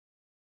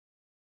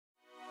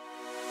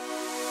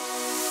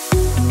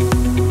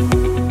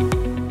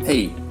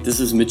This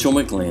is Mitchell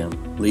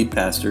McLam, lead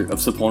pastor of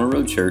Sapona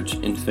Road Church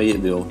in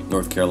Fayetteville,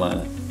 North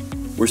Carolina.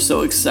 We're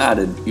so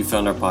excited you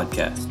found our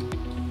podcast.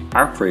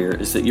 Our prayer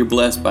is that you're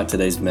blessed by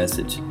today's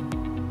message.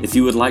 If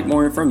you would like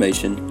more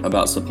information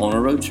about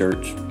Sapona Road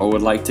Church or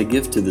would like to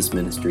give to this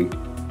ministry,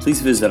 please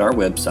visit our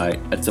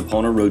website at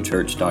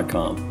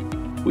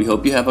saponaroadchurch.com. We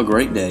hope you have a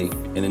great day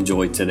and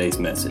enjoy today's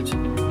message.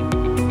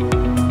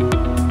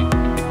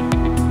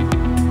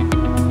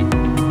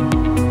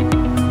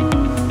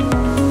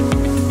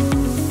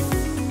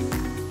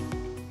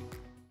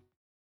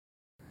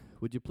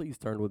 Would you please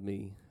turn with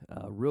me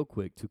real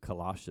quick to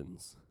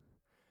Colossians?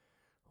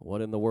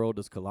 What in the world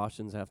does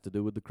Colossians have to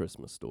do with the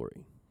Christmas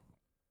story?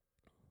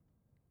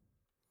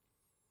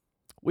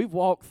 We've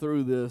walked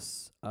through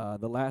this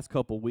the last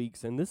couple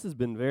weeks, and this has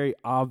been very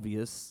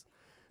obvious.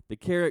 The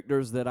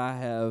characters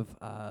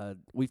that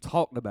we've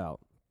talked about.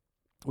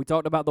 We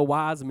talked about the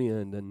wise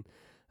men, and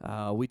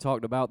we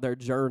talked about their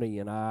journey,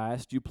 and I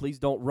asked you, please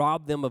don't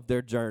rob them of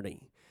their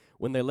journey.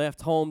 When they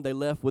left home, they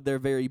left with their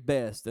very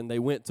best, and they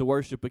went to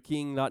worship a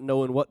king, not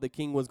knowing what the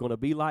king was going to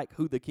be like,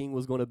 who the king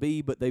was going to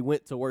be, but they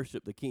went to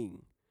worship the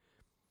king.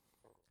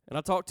 And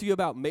I talked to you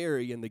about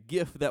Mary and the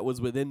gift that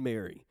was within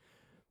Mary.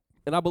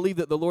 And I believe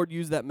that the Lord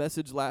used that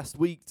message last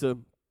week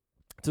to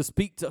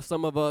speak to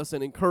some of us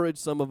and encourage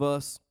some of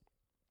us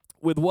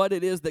with what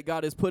it is that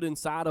God has put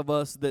inside of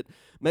us that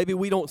maybe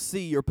we don't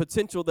see, or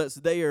potential that's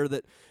there,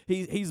 that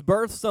He's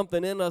birthed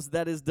something in us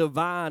that is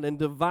divine, and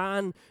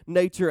divine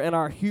nature and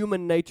our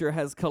human nature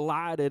has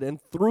collided,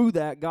 and through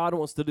that, God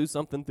wants to do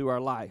something through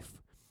our life.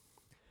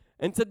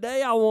 And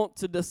today I want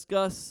to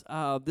discuss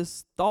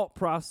this thought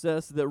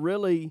process that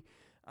really,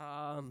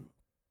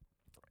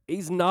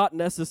 He's not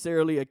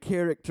necessarily a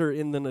character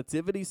in the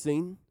nativity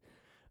scene.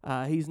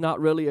 He's not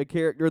really a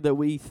character that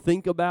we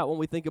think about when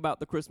we think about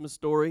the Christmas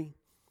story.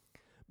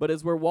 But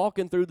as we're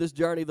walking through this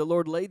journey, the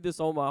Lord laid this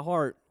on my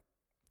heart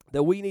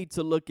that we need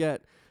to look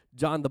at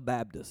John the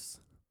Baptist.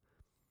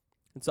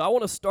 And so I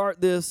want to start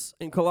this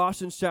in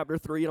Colossians chapter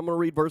 3. I'm going to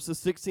read verses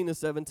 16 and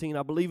 17.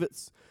 I believe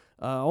it's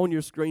on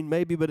your screen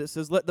maybe, but it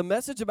says, "Let the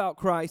message about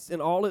Christ in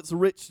all its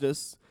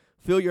richness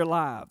fill your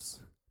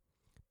lives.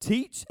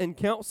 Teach and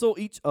counsel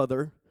each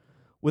other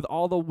with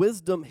all the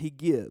wisdom He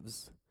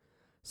gives.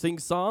 Sing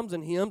psalms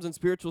and hymns and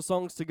spiritual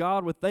songs to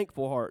God with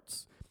thankful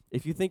hearts.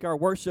 If you think our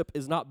worship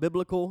is not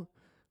biblical,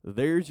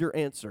 there's your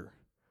answer.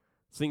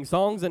 Sing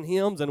songs and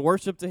hymns and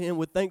worship to Him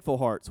with thankful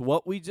hearts."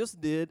 What we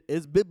just did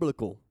is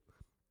biblical.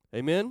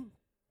 Amen?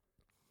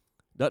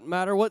 Doesn't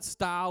matter what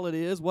style it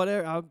is,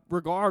 whatever.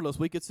 Regardless,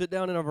 we could sit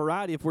down in a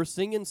variety. If we're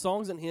singing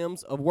songs and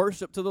hymns of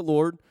worship to the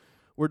Lord,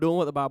 we're doing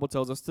what the Bible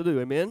tells us to do.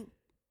 Amen?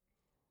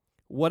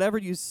 Whatever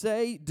you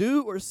say,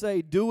 do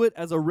it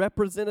as a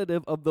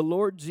representative of the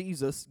Lord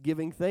Jesus,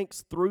 giving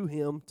thanks through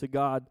Him to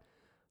God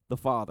the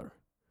Father.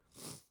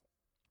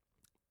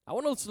 I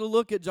want us to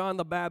look at John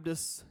the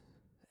Baptist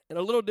in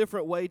a little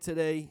different way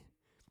today.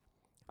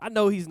 I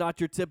know he's not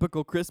your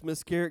typical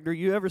Christmas character.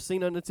 You ever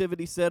seen a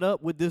nativity set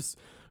up with this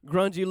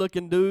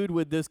grungy-looking dude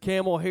with this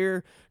camel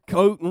hair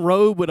coat and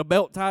robe with a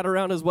belt tied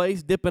around his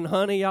waist, dipping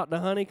honey out the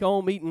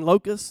honeycomb, eating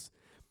locusts?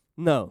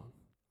 No.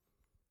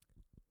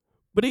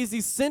 But he's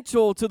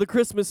essential to the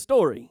Christmas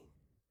story.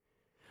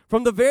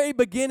 From the very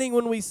beginning,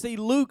 when we see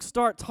Luke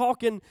start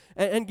talking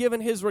and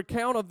giving his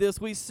recount of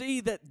this, we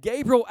see that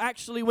Gabriel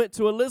actually went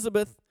to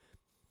Elizabeth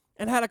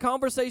and had a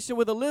conversation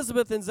with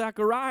Elizabeth and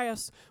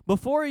Zacharias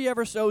before he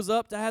ever shows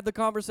up to have the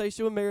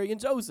conversation with Mary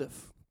and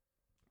Joseph.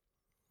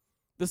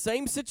 The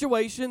same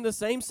situation, the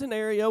same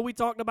scenario. We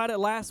talked about it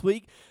last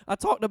week. I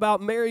talked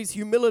about Mary's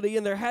humility,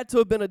 and there had to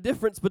have been a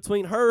difference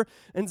between her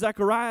and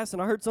Zacharias,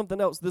 and I heard something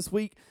else this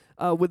week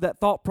with that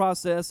thought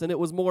process, and it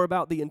was more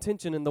about the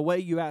intention and the way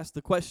you asked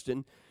the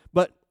question.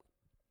 But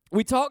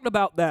we talked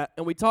about that,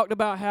 and we talked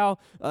about how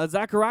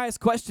Zacharias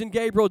questioned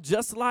Gabriel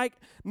just like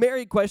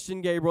Mary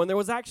questioned Gabriel, and there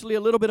was actually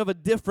a little bit of a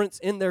difference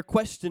in their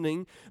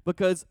questioning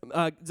because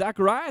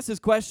Zacharias is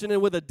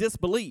questioning with a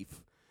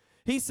disbelief.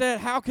 He said,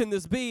 "How can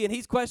this be?" And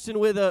he's questioned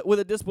with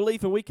a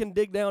disbelief, and we can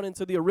dig down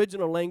into the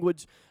original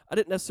language. I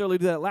didn't necessarily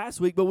do that last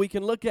week, but we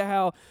can look at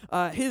how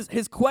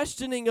his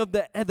questioning of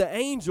the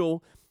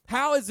angel.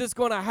 How is this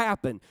going to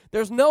happen?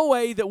 There's no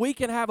way that we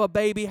can have a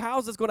baby. How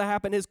is this going to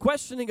happen? His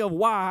questioning of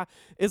why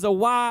is a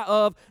why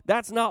of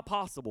that's not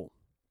possible.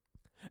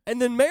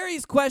 And then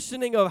Mary's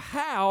questioning of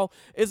how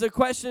is a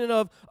question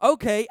of,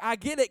 okay, I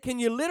get it. Can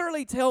you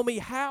literally tell me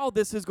how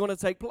this is going to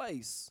take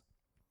place?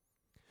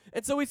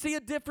 And so we see a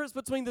difference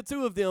between the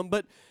two of them.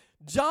 But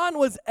John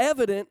was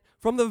evident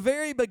from the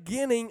very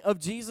beginning of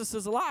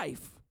Jesus'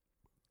 life.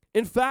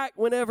 In fact,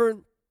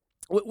 whenever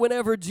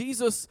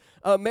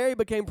Mary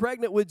became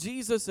pregnant with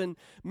Jesus, and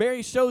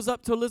Mary shows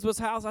up to Elizabeth's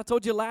house, I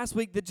told you last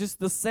week that just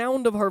the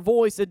sound of her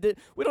voice,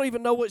 we don't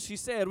even know what she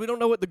said. We don't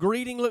know what the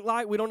greeting looked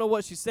like. We don't know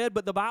what she said,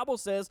 but the Bible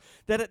says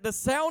that at the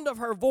sound of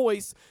her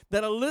voice,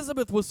 that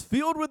Elizabeth was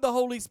filled with the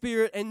Holy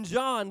Spirit, and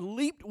John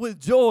leaped with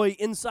joy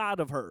inside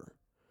of her.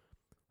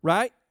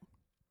 Right?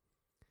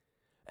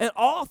 And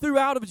all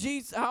throughout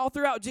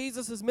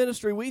Jesus'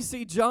 ministry, we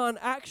see John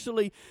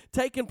actually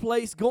taking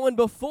place, going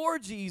before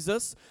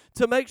Jesus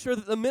to make sure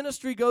that the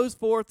ministry goes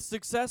forth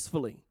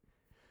successfully.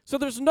 So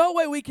there's no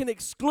way we can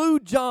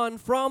exclude John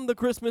from the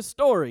Christmas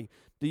story.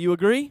 Do you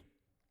agree?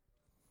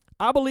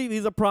 I believe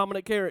he's a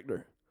prominent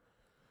character.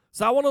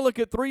 So I want to look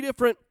at three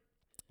different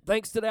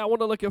things today. I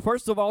want to look at,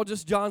 first of all,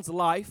 just John's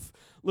life,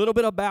 a little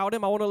bit about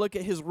him. I want to look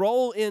at his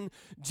role in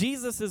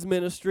Jesus'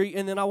 ministry,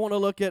 and then I want to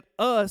look at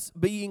us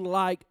being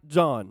like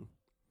John.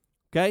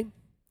 Okay?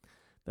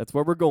 That's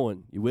where we're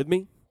going. You with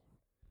me?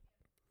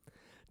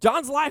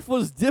 John's life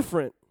was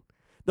different.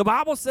 The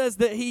Bible says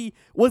that he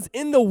was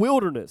in the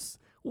wilderness.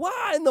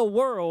 Why in the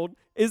world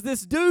is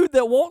this dude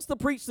that wants to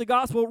preach the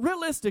gospel?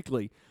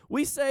 Realistically,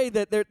 we say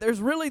that there's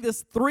really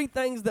this three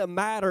things that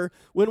matter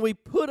when we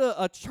put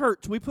a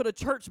church. We put a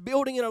church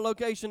building in a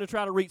location to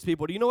try to reach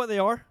people. Do you know what they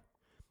are?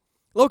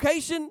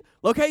 Location,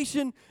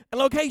 location, and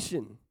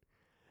location.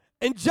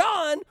 And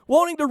John,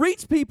 wanting to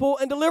reach people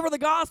and deliver the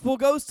gospel,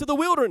 goes to the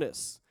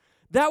wilderness.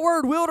 That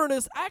word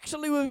wilderness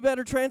actually would be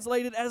better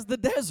translated as the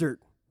desert.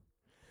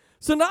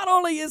 So not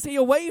only is he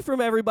away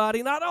from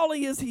everybody, not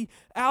only is he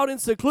out in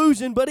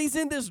seclusion, but he's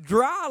in this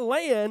dry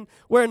land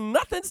where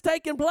nothing's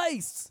taking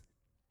place.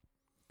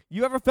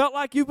 You ever felt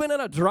like you've been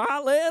in a dry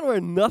land where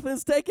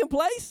nothing's taking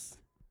place?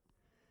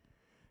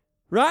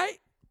 Right?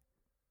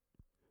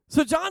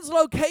 So John's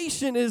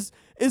location is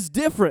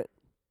different.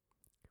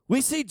 We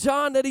see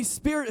John that he's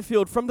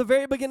spirit-filled from the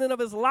very beginning of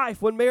his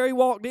life. When Mary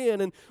walked in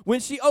and when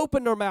she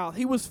opened her mouth,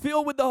 he was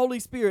filled with the Holy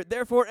Spirit.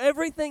 Therefore,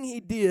 everything he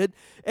did,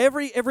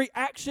 every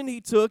action he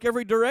took,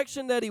 every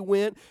direction that he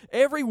went,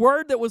 every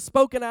word that was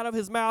spoken out of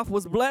his mouth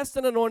was blessed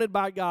and anointed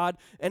by God,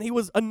 and he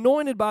was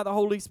anointed by the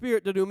Holy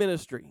Spirit to do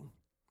ministry.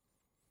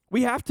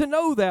 We have to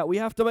know that. We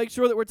have to make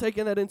sure that we're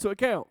taking that into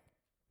account.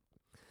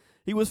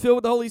 He was filled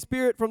with the Holy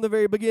Spirit from the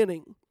very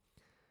beginning.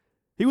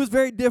 He was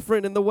very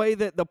different in the way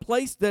that the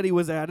place that he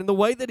was at, in the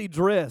way that he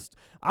dressed.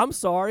 I'm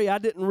sorry, I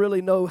didn't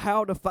really know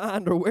how to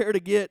find or where to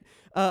get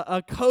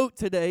a coat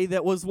today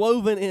that was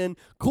woven in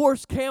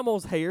coarse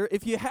camel's hair.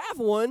 If you have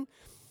one,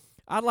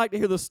 I'd like to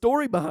hear the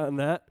story behind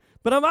that,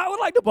 but I would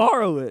like to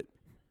borrow it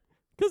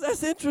because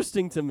that's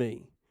interesting to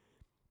me.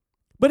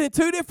 But in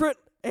two different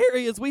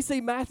areas, we see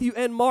Matthew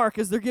and Mark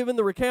as they're giving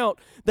the recount.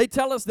 They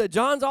tell us that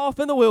John's off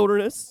in the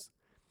wilderness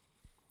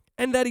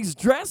and that he's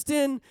dressed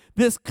in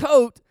this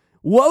coat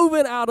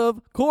woven out of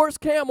coarse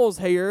camel's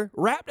hair,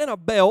 wrapped in a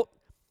belt,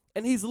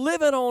 and he's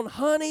living on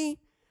honey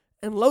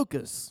and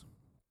locusts.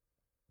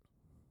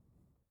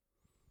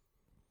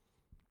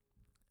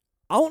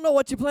 I don't know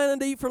what you're planning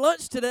to eat for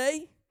lunch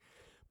today,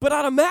 but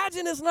I'd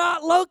imagine it's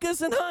not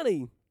locusts and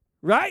honey,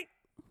 right?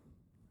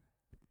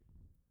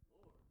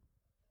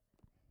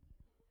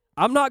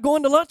 I'm not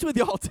going to lunch with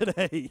y'all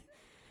today.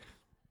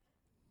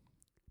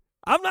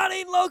 I'm not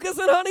eating locusts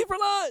and honey for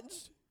lunch.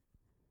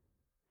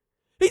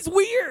 He's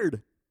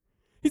weird.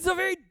 He's a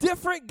very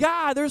different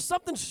guy. There's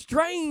something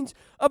strange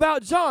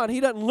about John. He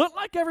doesn't look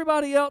like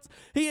everybody else.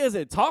 He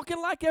isn't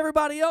talking like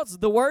everybody else.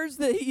 The words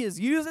that he is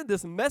using,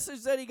 this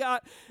message that he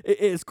got,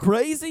 is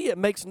crazy. It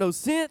makes no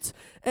sense.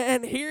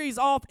 And here he's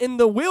off in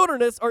the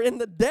wilderness or in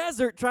the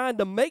desert trying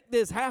to make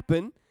this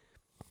happen,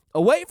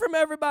 away from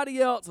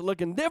everybody else,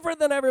 looking different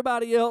than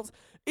everybody else,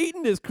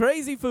 eating this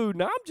crazy food.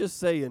 Now, I'm just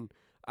saying,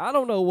 I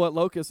don't know what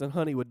locusts and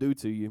honey would do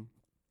to you.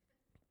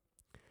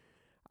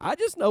 I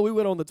just know we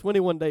went on the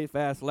 21-day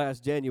fast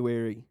last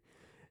January,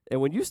 and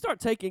when you start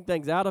taking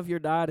things out of your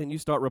diet and you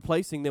start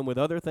replacing them with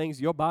other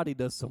things, your body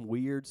does some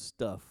weird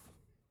stuff,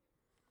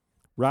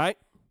 right?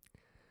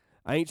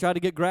 I ain't trying to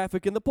get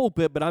graphic in the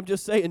pulpit, but I'm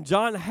just saying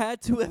John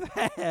had to have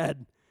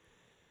had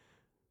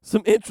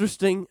some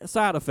interesting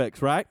side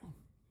effects, right?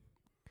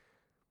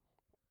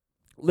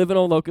 Living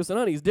on locusts and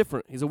honey, he's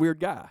different. He's a weird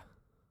guy.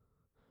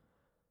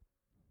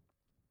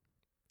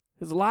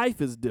 His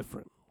life is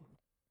different.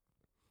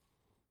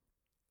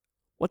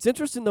 What's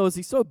interesting, though, is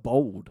he's so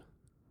bold.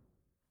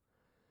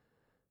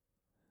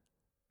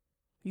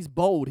 He's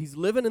bold. He's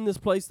living in this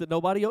place that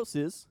nobody else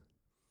is.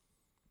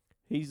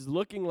 He's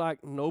looking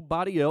like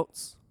nobody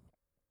else,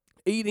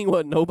 eating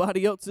what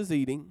nobody else is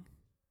eating.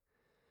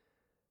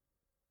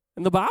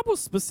 And the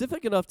Bible's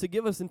specific enough to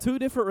give us in two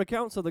different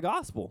accounts of the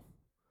gospel.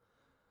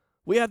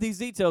 We have these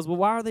details. Well,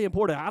 why are they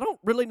important? I don't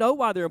really know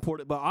why they're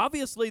important, but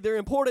obviously they're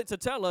important to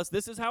tell us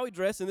this is how he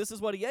dressed and this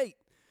is what he ate.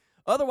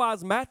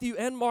 Otherwise, Matthew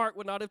and Mark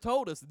would not have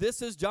told us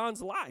this is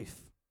John's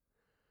life.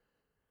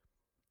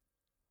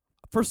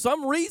 For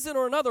some reason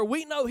or another,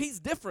 we know he's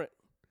different.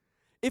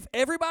 If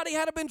everybody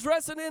had been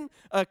dressing in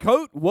a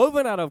coat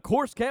woven out of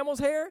coarse camel's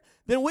hair,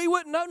 then we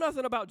wouldn't know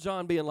nothing about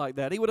John being like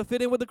that. He would have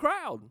fit in with the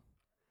crowd.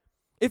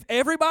 If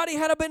everybody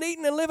had been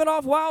eating and living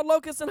off wild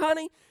locusts and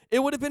honey, it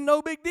would have been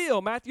no big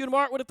deal. Matthew and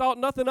Mark would have thought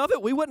nothing of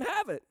it. We wouldn't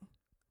have it,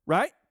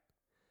 right?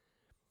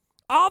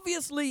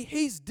 Obviously,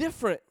 he's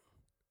different.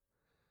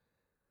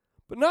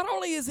 But not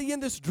only is he in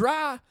this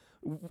dry,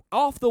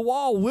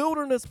 off-the-wall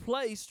wilderness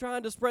place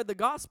trying to spread the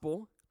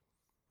gospel,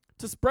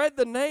 to spread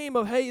the name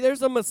of, hey,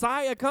 there's a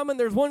Messiah coming,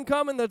 there's one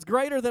coming that's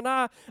greater than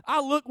I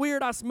look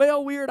weird, I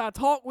smell weird, I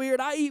talk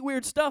weird, I eat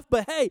weird stuff,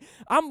 but hey,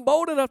 I'm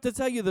bold enough to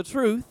tell you the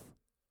truth.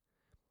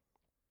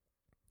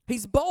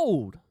 He's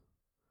bold.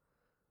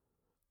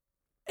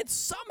 And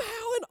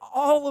somehow in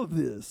all of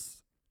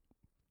this,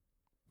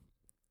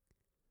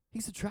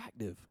 he's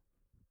attractive.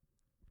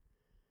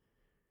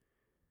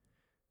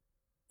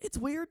 It's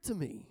weird to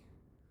me.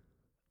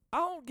 I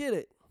don't get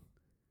it.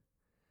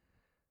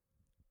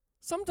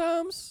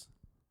 Sometimes,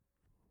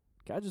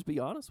 can I just be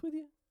honest with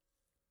you?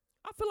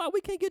 I feel like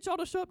we can't get y'all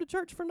to show up to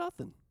church for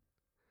nothing.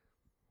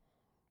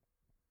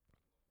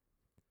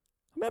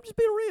 I mean, I'm just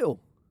being real.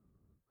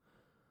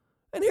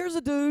 And here's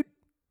a dude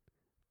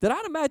that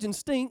I'd imagine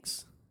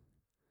stinks.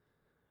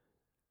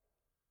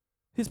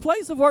 His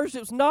place of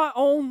worship's not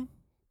on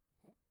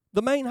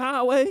the main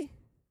highway.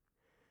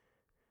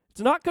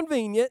 It's not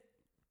convenient.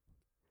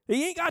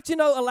 He ain't got,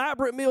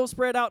 elaborate meals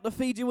spread out to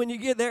feed you when you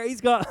get there.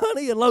 He's got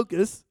honey and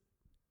locusts.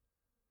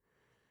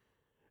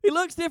 He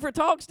looks different,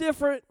 talks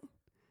different.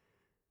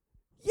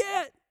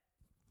 Yet,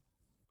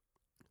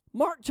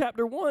 Mark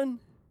chapter 1,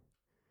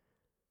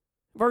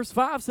 verse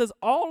 5 says,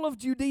 all of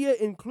Judea,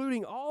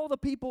 including all the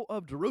people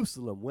of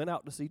Jerusalem, went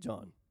out to see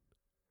John.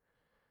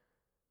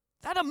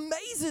 That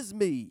amazes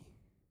me.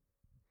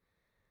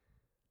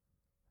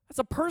 As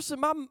a person,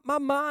 my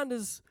mind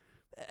is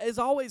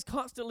always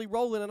constantly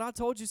rolling. And I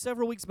told you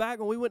several weeks back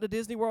when we went to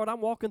Disney World,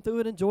 I'm walking through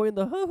it enjoying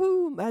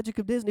the magic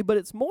of Disney. But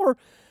it's more,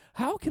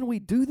 how can we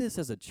do this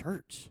as a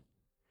church?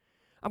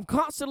 I'm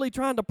constantly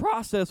trying to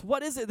process,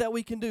 what is it that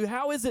we can do?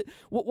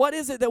 What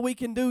is it that we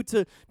can do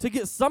to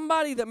get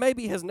somebody that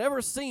maybe has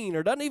never seen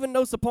or doesn't even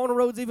know Sapona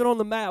Road's even on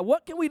the map?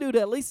 What can we do to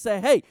at least say,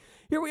 hey,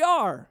 here we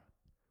are?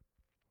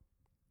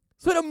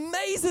 So it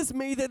amazes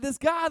me that this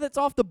guy that's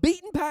off the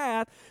beaten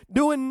path,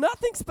 doing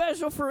nothing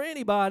special for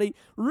anybody,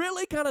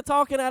 really kind of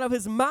talking out of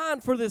his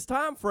mind for this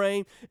time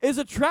frame, is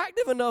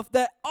attractive enough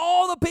that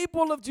all the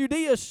people of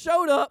Judea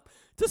showed up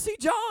to see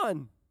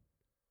John.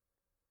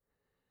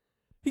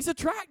 He's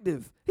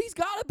attractive. He's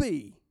got to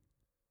be.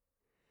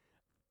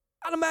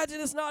 I'd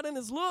imagine it's not in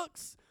his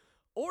looks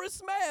or his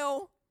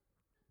smell.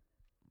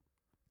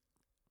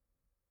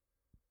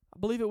 I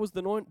believe it was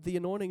the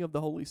anointing of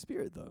the Holy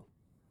Spirit, though.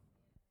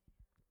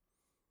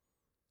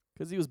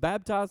 Because he was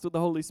baptized with the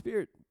Holy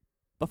Spirit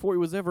before he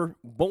was ever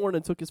born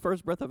and took his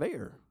first breath of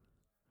air.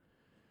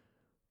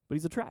 But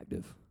he's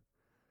attractive.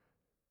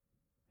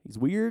 He's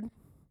weird.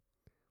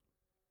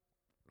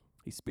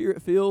 He's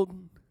spirit-filled.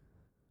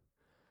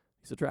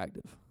 He's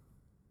attractive.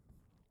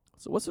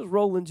 So what's his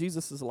role in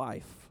Jesus'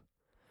 life?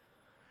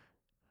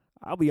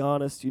 I'll be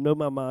honest,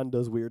 my mind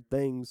does weird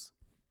things.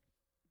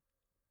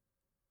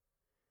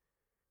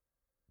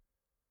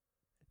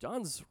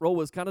 John's role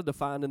was kind of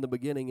defined in the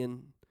beginning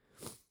in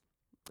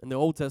the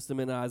Old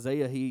Testament. In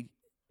Isaiah, he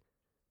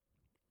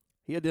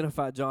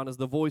identified John as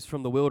the voice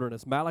from the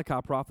wilderness. Malachi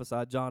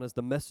prophesied John as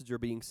the messenger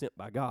being sent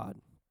by God.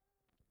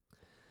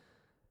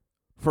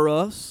 For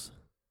us,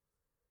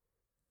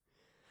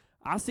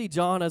 I see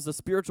John as a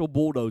spiritual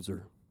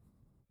bulldozer,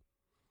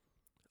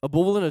 a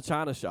bull in a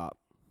china shop.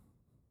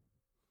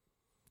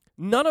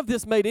 None of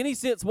this made any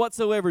sense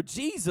whatsoever.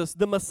 Jesus,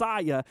 the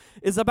Messiah,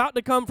 is about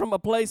to come from a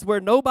place where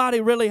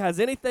nobody really has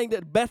anything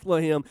but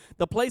Bethlehem,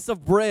 the place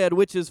of bread,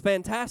 which is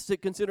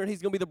fantastic considering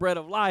he's going to be the bread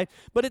of life,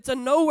 but it's a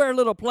nowhere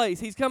little place.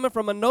 He's coming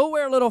from a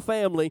nowhere little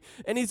family,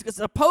 and he's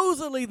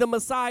supposedly the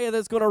Messiah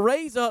that's going to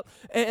raise up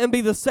and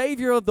be the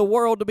Savior of the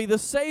world, to be the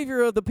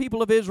Savior of the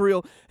people of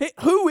Israel. Hey,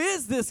 who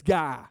is this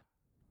guy?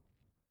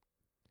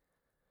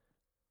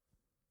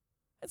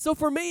 And so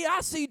for me,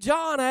 I see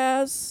John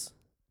as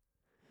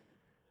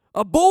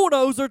a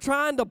bulldozer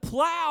trying to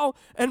plow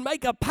and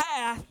make a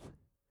path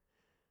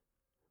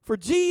for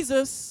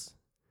Jesus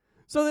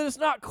so that it's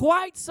not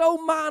quite so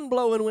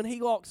mind-blowing when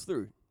he walks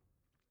through.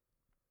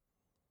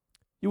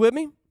 You with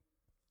me?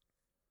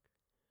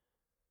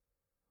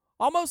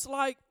 Almost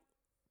like,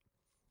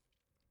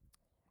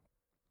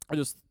 I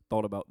just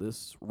thought about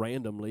this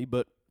randomly,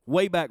 but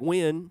way back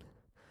when,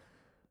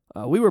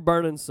 we were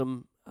burning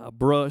some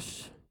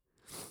brush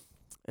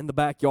in the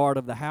backyard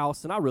of the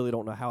house, and I really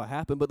don't know how it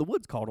happened, but the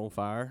woods caught on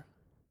fire.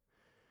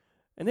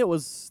 And it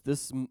was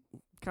this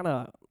kind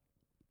of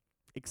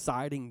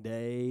exciting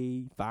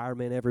day,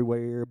 firemen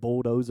everywhere,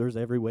 bulldozers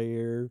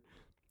everywhere.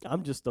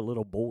 I'm just a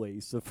little boy,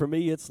 so for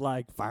me it's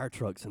like fire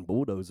trucks and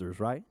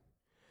bulldozers, right?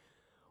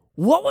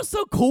 What was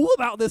so cool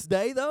about this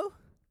day, though?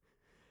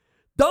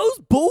 Those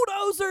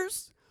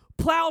bulldozers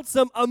plowed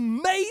some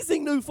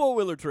amazing new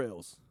four-wheeler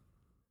trails.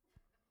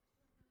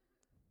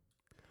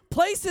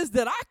 Places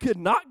that I could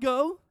not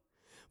go,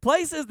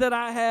 places that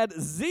I had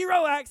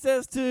zero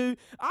access to.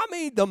 I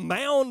mean, the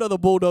mound of the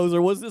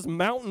bulldozer was this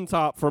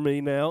mountaintop for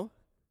me now.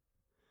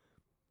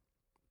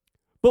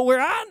 But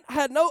where I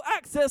had no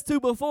access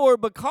to before,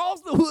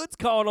 because the woods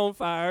caught on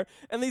fire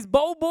and these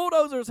bold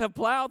bulldozers have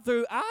plowed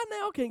through, I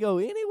now can go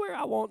anywhere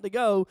I want to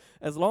go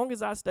as long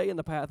as I stay in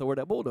the path of where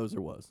that bulldozer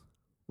was,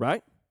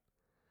 right?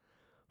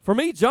 For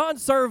me, John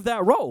served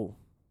that role.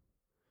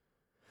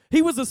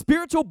 He was a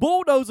spiritual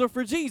bulldozer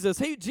for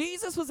Jesus.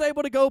 Jesus was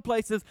able to go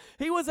places.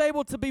 He was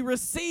able to be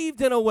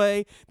received in a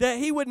way that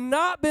he would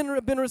not been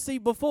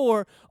received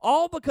before,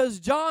 all because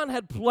John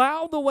had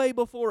plowed the way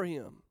before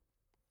him.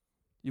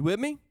 You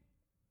with me?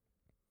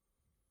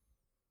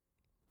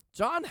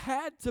 John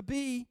had to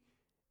be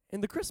in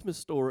the Christmas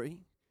story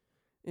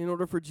in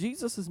order for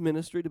Jesus'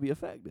 ministry to be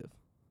effective.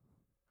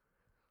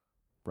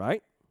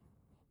 Right?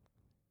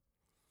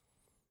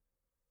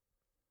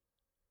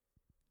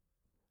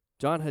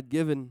 John had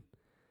given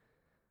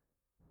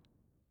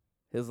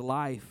his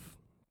life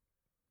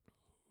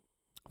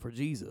for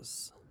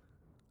Jesus.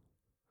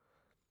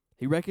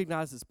 He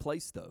recognized his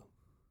place, though.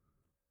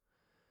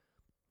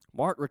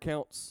 Mark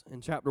recounts in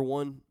chapter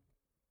 1,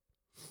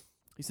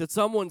 he said,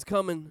 "Someone's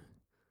coming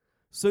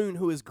soon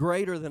who is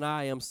greater than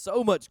I am,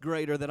 so much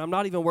greater that I'm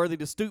not even worthy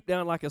to stoop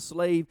down like a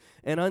slave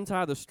and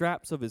untie the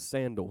straps of his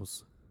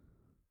sandals."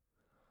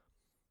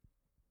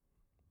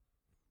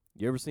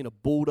 You ever seen a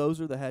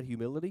bulldozer that had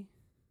humility?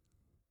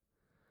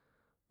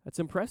 That's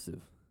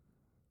impressive.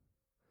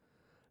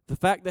 The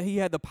fact that he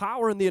had the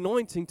power and the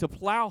anointing to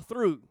plow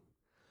through,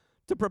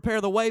 to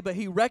prepare the way, but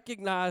he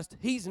recognized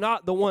he's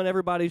not the one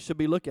everybody should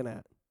be looking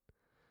at.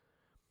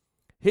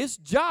 His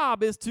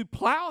job is to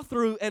plow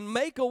through and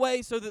make a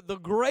way so that the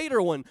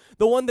greater one,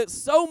 the one that's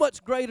so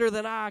much greater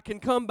than I, can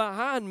come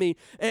behind me,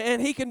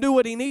 and he can do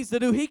what he needs to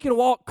do. He can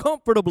walk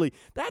comfortably.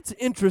 That's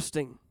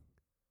interesting.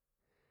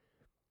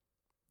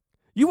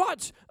 You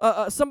watch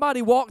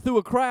somebody walk through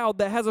a crowd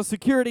that has a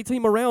security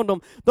team around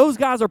them. Those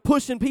guys are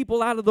pushing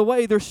people out of the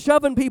way. They're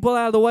shoving people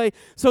out of the way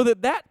so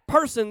that that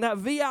person, that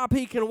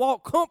VIP, can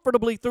walk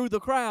comfortably through the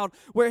crowd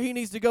where he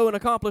needs to go and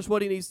accomplish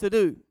what he needs to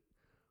do.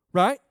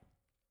 Right?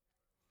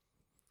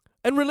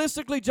 And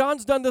realistically,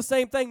 John's done the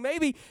same thing.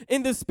 Maybe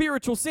in the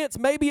spiritual sense.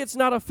 Maybe it's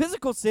not a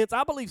physical sense.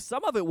 I believe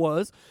some of it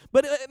was.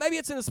 But maybe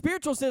it's in a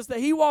spiritual sense that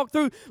he walked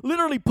through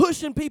literally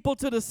pushing people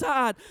to the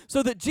side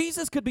so that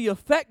Jesus could be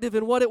effective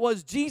in what it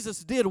was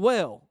Jesus did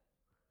well.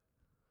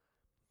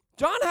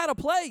 John had a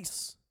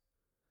place.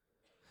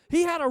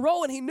 He had a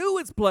role and he knew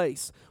his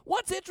place.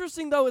 What's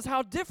interesting, though, is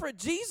how different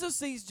Jesus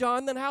sees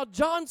John than how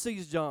John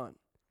sees John.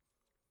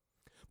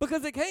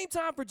 Because it came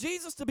time for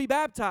Jesus to be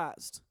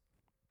baptized.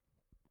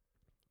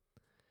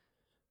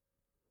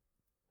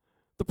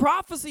 The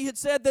prophecy had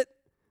said that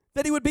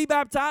he would be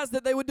baptized,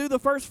 that they would do the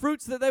first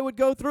fruits, that they would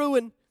go through.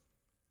 And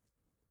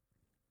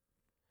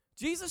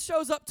Jesus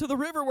shows up to the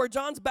river where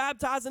John's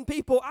baptizing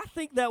people. I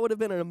think that would have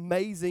been an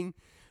amazing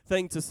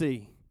thing to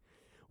see.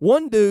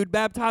 One dude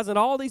baptizing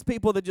all these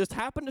people that just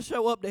happened to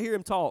show up to hear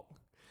him talk.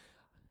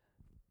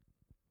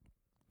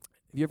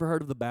 Have you ever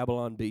heard of the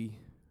Babylon Bee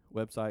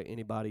website?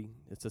 Anybody?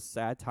 It's a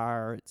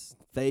satire. It's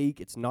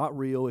fake. It's not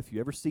real. If you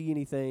ever see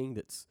anything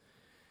that's,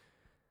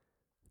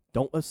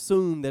 don't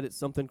assume that it's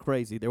something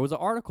crazy. There was an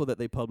article that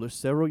they published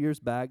several years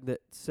back that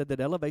said that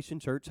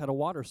Elevation Church had a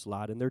water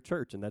slide in their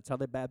church, and that's how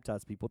they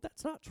baptize people.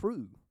 That's not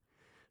true.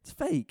 It's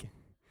fake.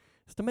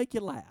 It's to make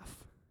you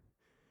laugh.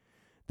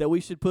 That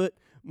we should put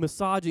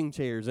massaging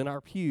chairs in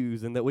our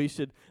pews, and that we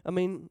should,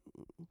 some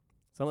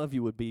of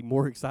you would be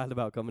more excited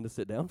about coming to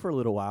sit down for a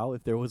little while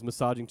if there was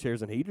massaging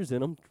chairs and heaters in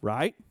them,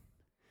 right?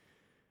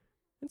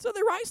 And so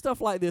they write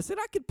stuff like this, and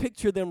I could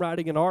picture them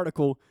writing an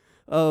article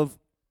of,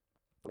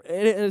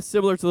 and it's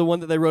similar to the one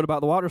that they wrote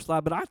about the water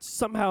slide, but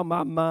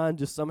my mind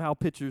just somehow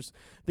pictures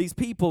these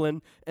people,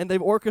 and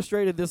they've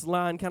orchestrated this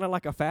line kind of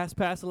like a fast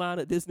pass line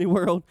at Disney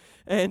World,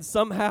 and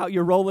somehow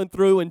you're rolling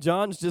through, and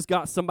John's just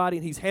got somebody,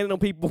 and he's handing them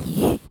people.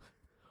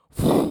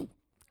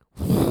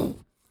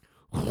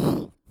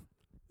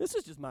 This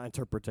is just my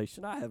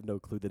interpretation. I have no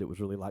clue that it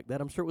was really like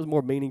that. I'm sure it was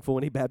more meaningful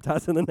when he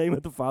baptized in the name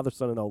of the Father,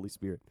 Son, and Holy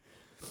Spirit.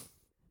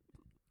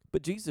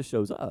 But Jesus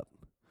shows up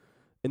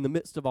in the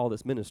midst of all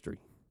this ministry.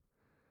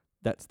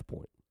 That's the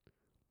point.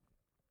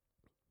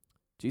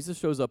 Jesus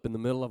shows up in the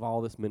middle of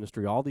all this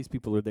ministry. All these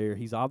people are there.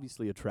 He's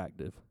obviously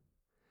attractive.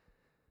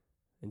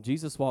 And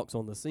Jesus walks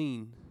on the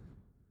scene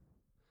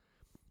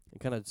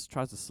and kind of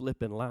tries to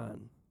slip in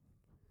line.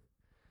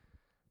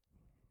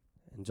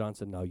 And John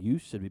said, "No, you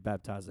should be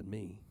baptizing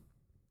me."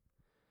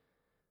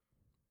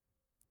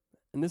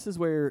 And this is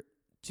where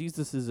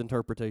Jesus'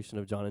 interpretation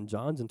of John and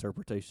John's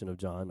interpretation of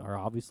John are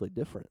obviously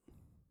different.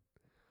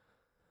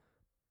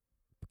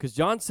 Because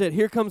John said,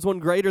 "Here comes one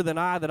greater than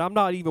I, that I'm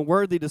not even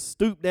worthy to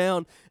stoop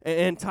down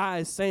and tie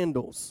his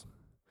sandals."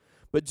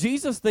 But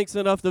Jesus thinks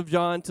enough of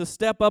John to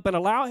step up and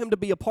allow him to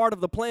be a part of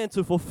the plan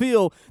to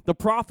fulfill the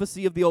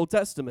prophecy of the Old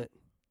Testament.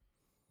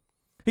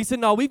 He said,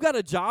 "No, we've got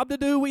a job to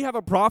do. We have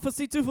a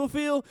prophecy to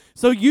fulfill.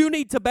 So you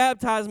need to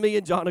baptize me."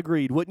 And John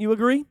agreed. Wouldn't you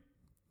agree?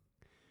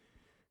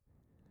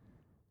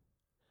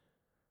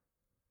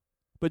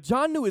 But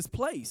John knew his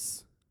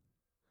place.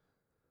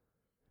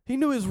 He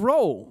knew his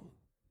role.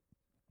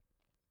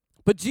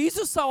 But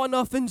Jesus saw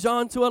enough in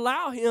John to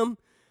allow him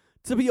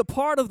to be a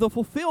part of the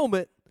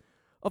fulfillment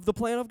of the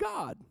plan of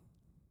God.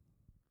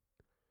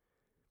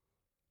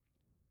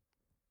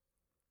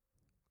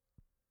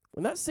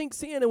 When that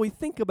sinks in and we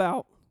think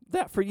about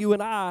that for you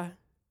and I,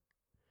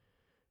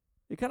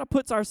 it kind of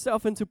puts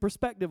ourselves into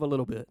perspective a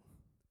little bit.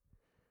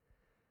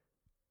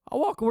 I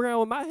walk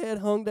around with my head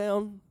hung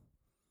down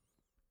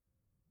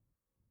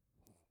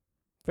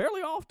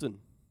fairly often.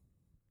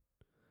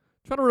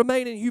 Try to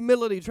remain in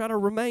humility. Try to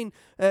remain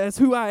as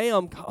who I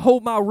am.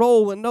 Hold my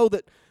role and know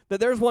that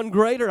there's one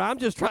greater. I'm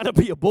just trying to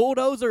be a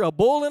bulldozer, a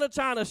bull in a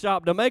china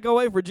shop to make a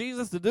way for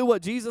Jesus to do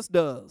what Jesus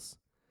does.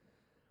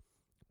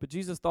 But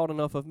Jesus thought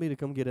enough of me to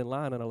come get in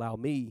line and allow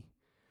me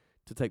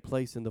to take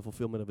place in the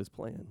fulfillment of his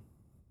plan.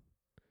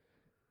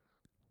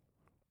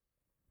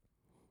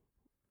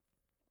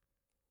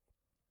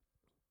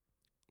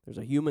 There's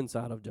a human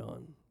side of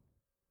John.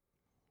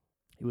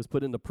 He was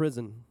put into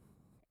prison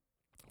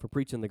for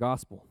preaching the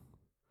gospel.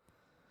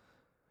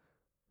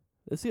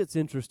 See, it's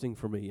interesting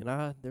for me,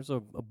 and there's a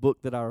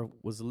book that I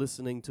was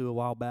listening to a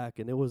while back,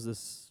 and it was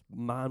this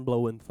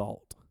mind-blowing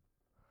thought.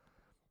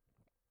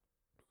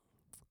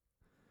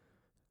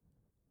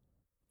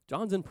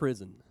 John's in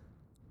prison.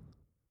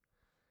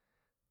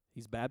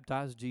 He's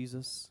baptized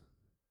Jesus.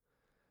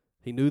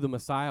 He knew the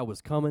Messiah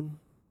was coming.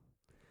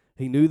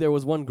 He knew there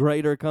was one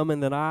greater coming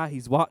than I.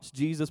 He's watched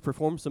Jesus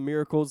perform some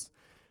miracles,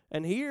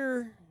 and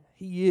here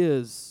he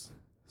is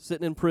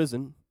sitting in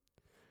prison.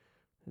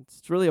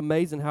 It's really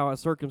amazing how our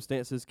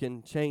circumstances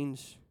can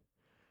change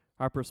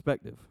our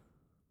perspective.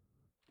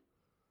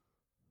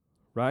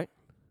 Right?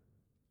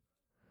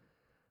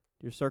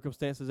 Your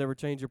circumstances ever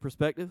change your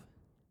perspective?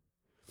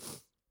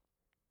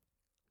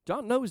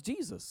 John knows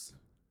Jesus.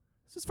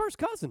 It's his first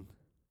cousin.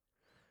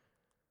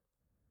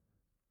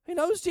 He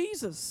knows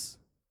Jesus.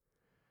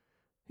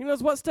 He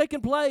knows what's taking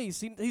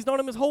place. He's known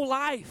him his whole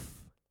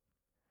life.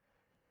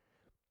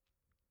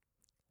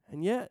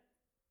 And yet,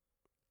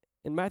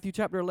 in Matthew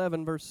chapter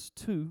 11, verse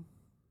 2,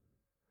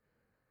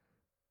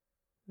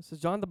 it says,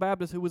 John the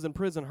Baptist, who was in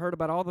prison, heard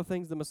about all the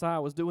things the Messiah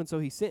was doing, so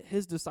he sent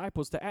his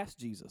disciples to ask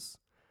Jesus,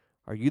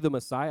 "Are you the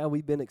Messiah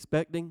we've been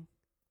expecting?"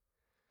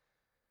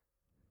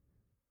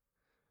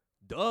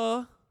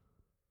 Duh.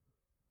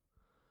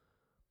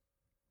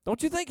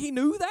 Don't you think he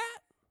knew that?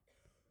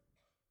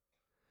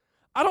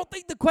 I don't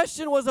think the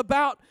question was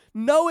about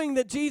knowing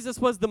that Jesus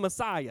was the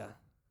Messiah.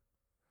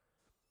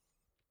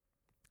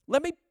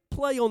 Let me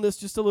play on this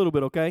just a little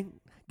bit, okay?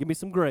 Give me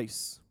some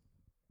grace.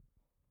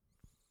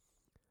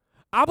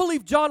 I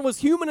believe John was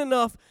human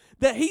enough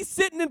that he's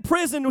sitting in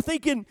prison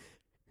thinking,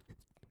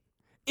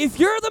 if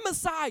you're the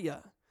Messiah,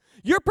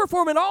 you're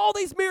performing all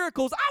these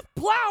miracles, I've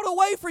plowed a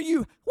way for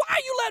you. Why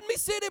are you letting me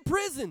sit in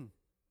prison?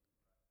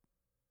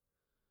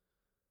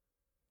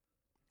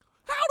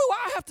 How do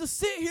I have to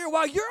sit here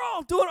while you're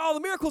all doing all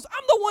the miracles?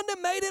 I'm the one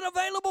that made it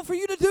available for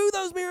you to do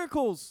those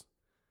miracles.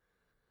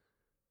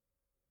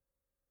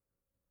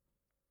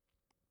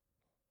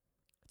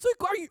 So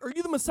are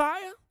you the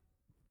Messiah?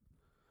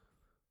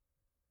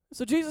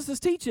 So Jesus is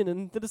teaching,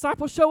 and the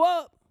disciples show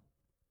up.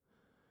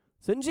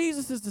 This isn't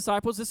Jesus'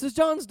 disciples. This is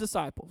John's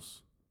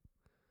disciples.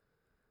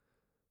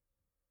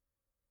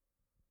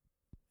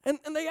 And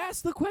they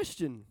ask the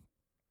question,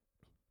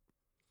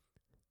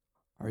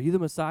 are you the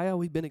Messiah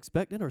we've been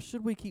expecting, or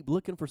should we keep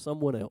looking for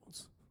someone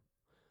else?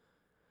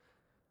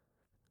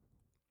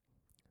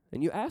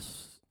 And you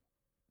ask,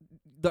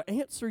 the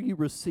answer you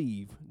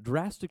receive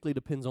drastically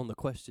depends on the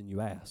question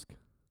you ask.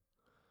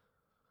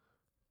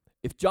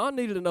 If John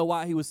needed to know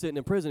why he was sitting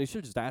in prison, he should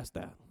have just asked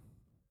that.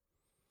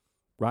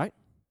 Right?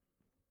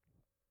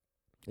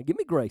 And give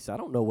me grace. I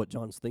don't know what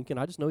John's thinking.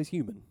 I just know he's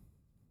human.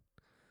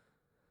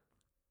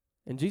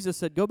 And Jesus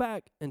said, go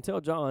back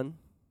to John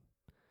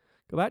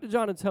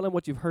and tell him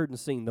what you've heard and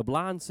seen. The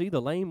blind see,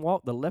 the lame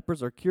walk, the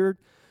lepers are cured,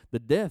 the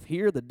deaf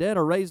hear, the dead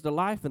are raised to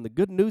life, and the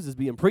good news is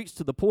being preached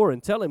to the poor.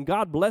 And tell him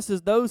God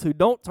blesses those who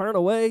don't turn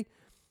away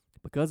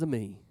because of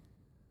me.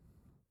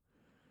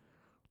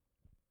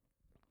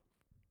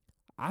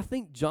 I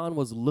think John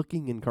was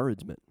looking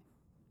encouragement.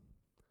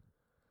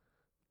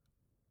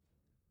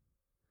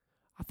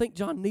 I think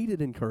John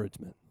needed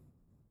encouragement.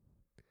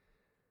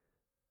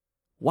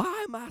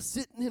 Why am I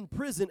sitting in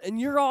prison and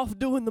you're off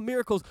doing the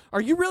miracles? Are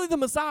you really the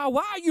Messiah?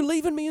 Why are you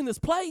leaving me in this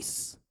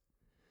place?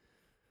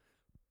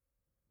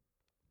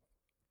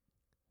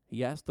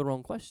 He asked the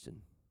wrong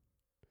question.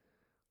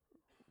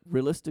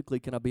 Realistically,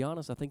 can I be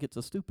honest? I think it's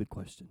a stupid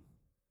question.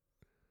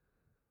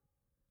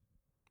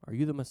 Are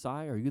you the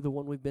Messiah? Are you the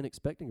one we've been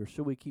expecting? Or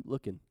should we keep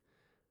looking?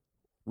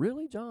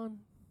 Really, John?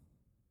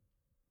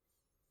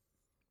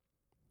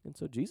 And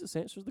so Jesus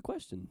answers the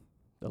question.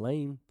 The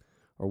lame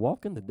are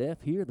walking, the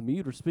deaf hear, the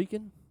mute are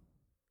speaking.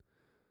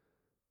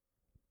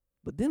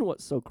 But then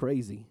what's so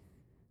crazy,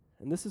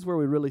 and this is where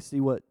we really see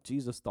what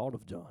Jesus thought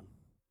of John.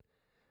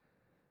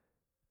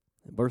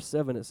 In verse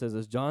 7 it says,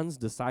 as John's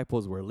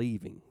disciples were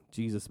leaving,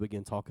 Jesus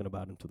began talking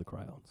about him to the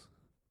crowds.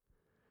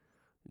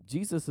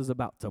 Jesus is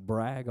about to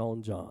brag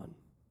on John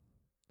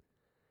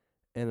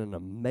in an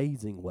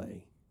amazing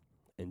way,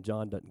 and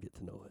John doesn't get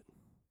to know it.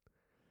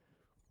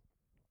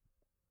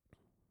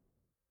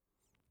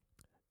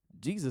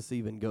 Jesus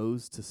even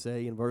goes to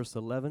say in verse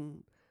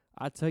 11,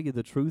 I tell you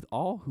the truth,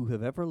 all who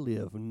have ever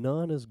lived,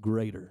 none is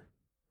greater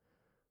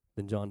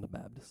than John the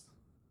Baptist.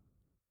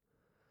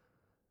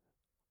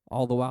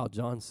 All the while,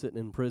 John's sitting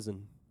in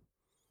prison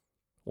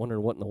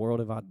wondering what in the world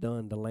have I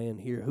done to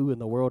land here? Who in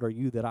the world are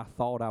you that I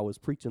thought I was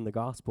preaching the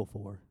gospel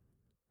for?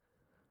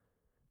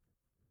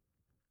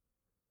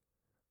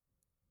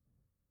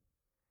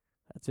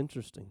 That's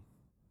interesting.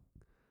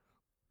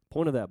 The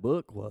point of that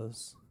book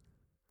was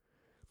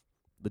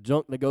the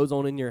junk that goes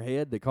on in your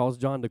head that caused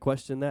John to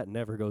question that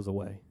never goes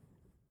away.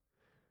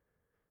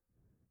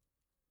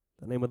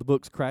 The name of the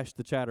book's Crash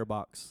the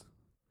Chatterbox.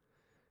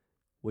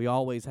 We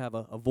always have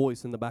a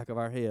voice in the back of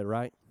our head,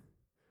 right?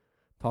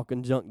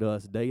 Talking junk to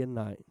us day and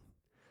night.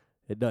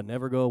 It doesn't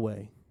ever go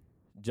away.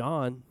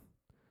 John,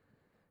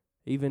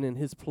 even in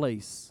his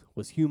place,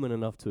 was human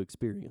enough to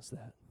experience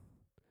that.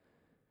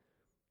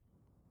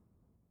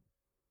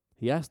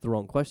 He asked the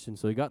wrong question,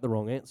 so he got the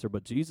wrong answer,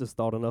 but Jesus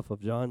thought enough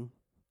of John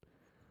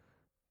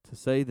to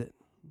say that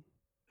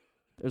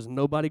there's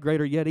nobody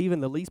greater, yet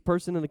even the least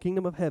person in the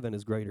kingdom of heaven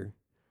is greater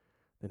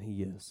than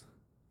he is.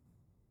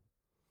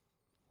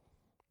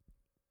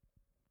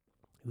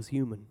 He was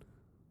human.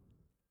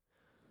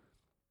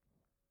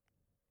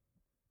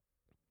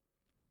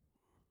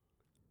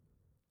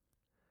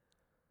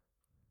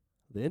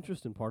 The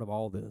interesting part of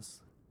all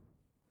this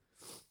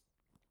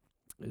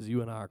is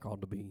you and I are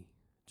called to be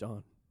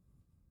John.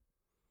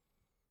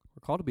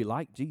 We're called to be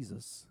like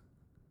Jesus.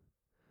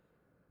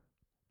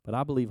 But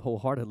I believe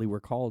wholeheartedly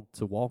we're called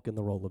to walk in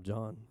the role of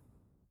John.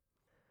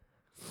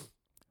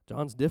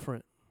 John's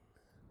different.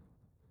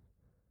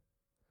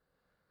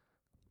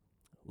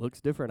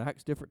 Looks different,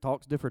 acts different,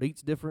 talks different,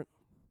 eats different.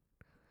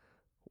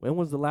 When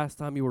was the last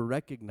time you were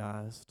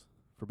recognized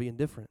for being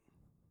different?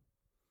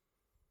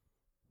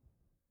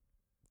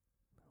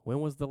 When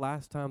was the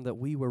last time that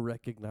we were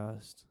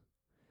recognized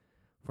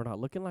for not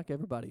looking like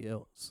everybody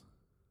else?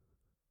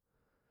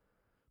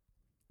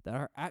 That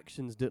our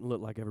actions didn't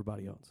look like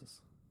everybody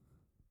else's?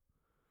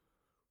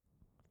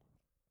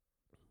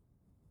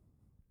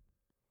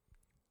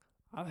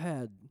 I've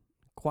had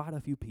quite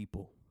a few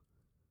people,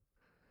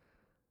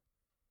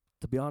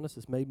 to be honest,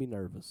 it's made me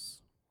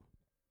nervous,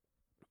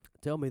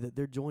 tell me that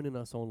they're joining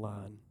us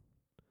online,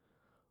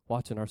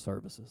 watching our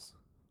services.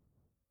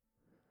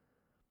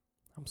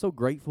 I'm so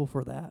grateful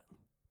for that.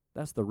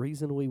 That's the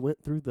reason we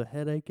went through the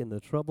headache and the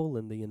trouble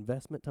and the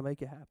investment to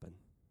make it happen.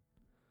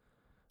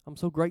 I'm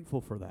so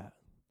grateful for that.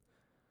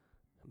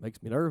 It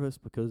makes me nervous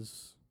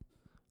because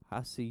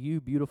I see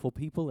you beautiful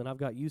people, and I've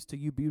got used to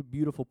you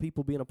beautiful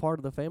people being a part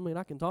of the family, and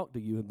I can talk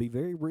to you and be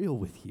very real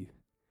with you.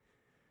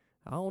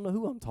 I don't know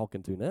who I'm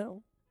talking to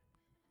now.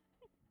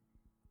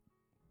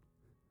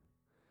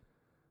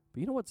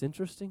 But you know what's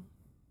interesting?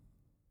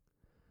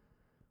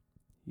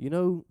 You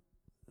know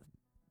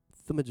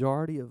the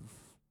majority of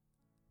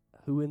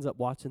who ends up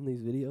watching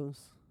these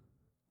videos?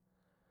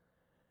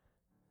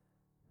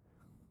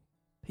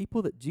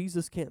 People that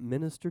Jesus can't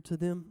minister to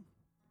them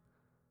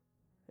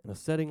in a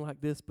setting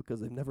like this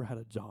because they've never had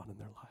a John in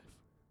their life.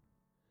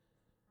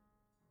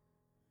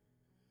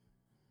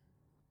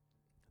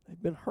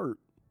 They've been hurt.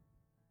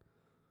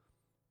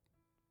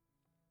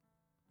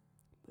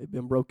 They've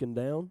been broken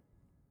down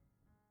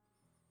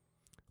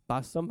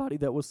by somebody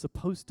that was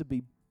supposed to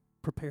be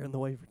preparing the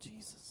way for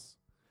Jesus.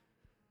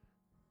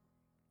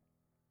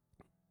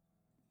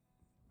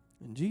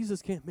 And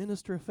Jesus can't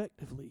minister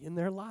effectively in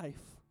their life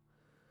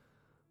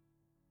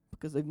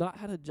because they've not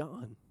had a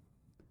John.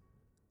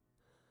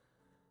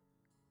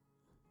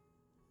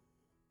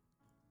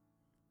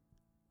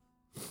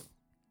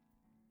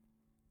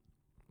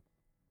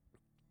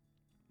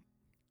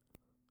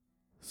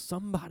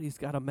 Somebody's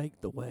got to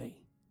make the way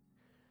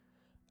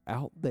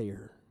out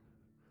there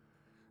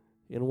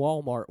in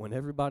Walmart when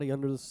everybody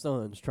under the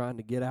sun's trying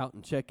to get out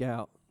and check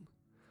out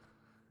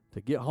to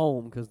get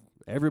home because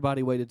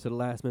everybody waited to the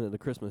last minute of the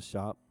Christmas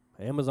shop.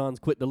 Amazon's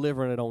quit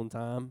delivering it on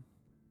time.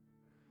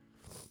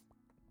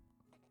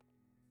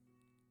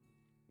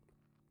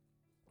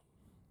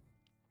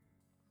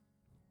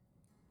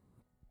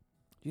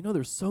 You know,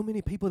 there's so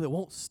many people that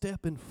won't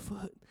step in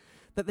foot,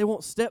 that they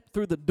won't step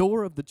through the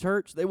door of the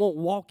church. They won't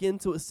walk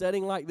into a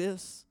setting like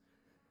this.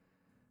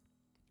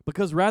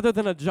 Because rather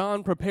than a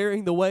John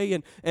preparing the way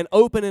and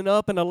opening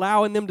up and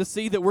allowing them to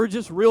see that we're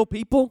just real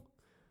people,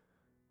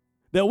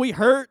 that we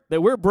hurt,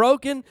 that we're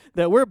broken,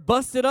 that we're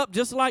busted up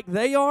just like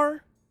they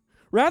are,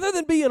 rather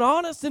than being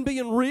honest and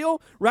being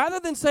real, rather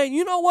than saying,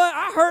 you know what,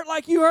 I hurt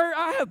like you hurt,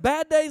 I have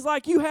bad days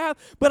like you have,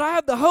 but I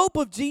have the hope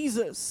of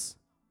Jesus.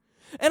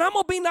 And I'm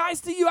going to be nice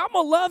to you. I'm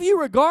going to love you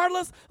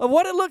regardless of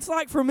what it looks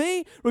like for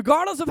me,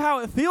 regardless of how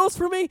it feels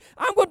for me.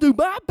 I'm going to do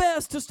my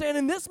best to stand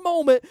in this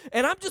moment,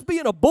 and I'm just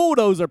being a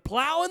bulldozer,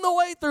 plowing the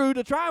way through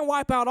to try and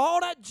wipe out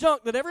all that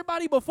junk that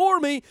everybody before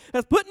me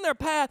has put in their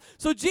path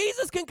so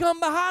Jesus can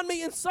come behind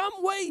me in some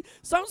way,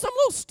 some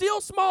little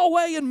still small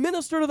way and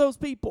minister to those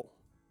people.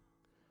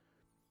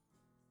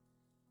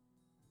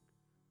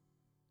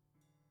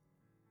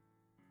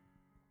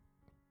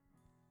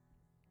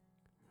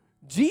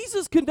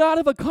 Jesus could not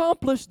have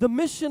accomplished the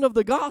mission of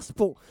the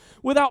gospel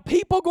without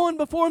people going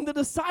before him. The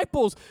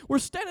disciples were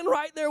standing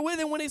right there with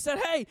him when he said,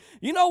 hey,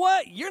 you know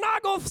what? You're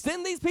not going to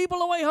send these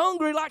people away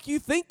hungry like you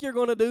think you're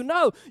going to do.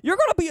 No, you're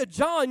going to be a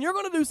John. You're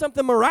going to do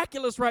something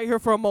miraculous right here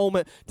for a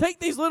moment.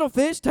 Take these little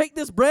fish, take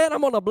this bread,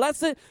 I'm going to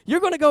bless it. You're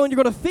going to go and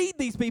you're going to feed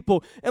these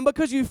people. And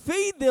because you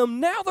feed them,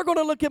 now they're going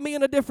to look at me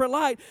in a different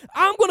light.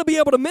 I'm going to be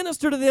able to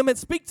minister to them and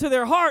speak to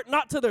their heart,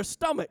 not to their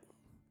stomach.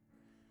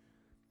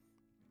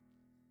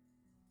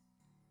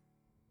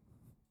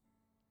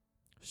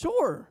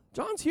 Sure,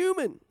 John's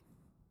human.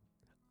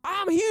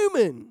 I'm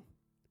human.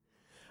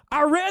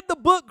 I read the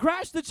book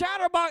Crash the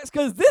Chatterbox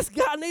because this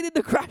guy needed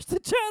to crash the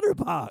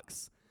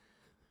chatterbox.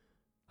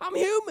 I'm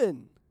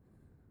human.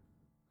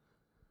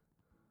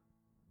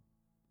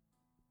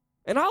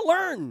 And I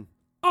learned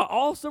an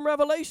awesome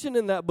revelation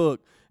in that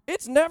book.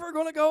 It's never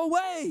going to go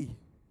away.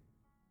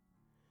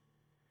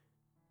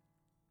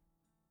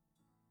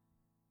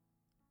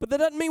 But that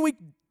doesn't mean we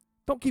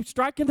don't keep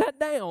striking that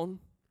down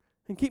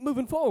and keep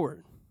moving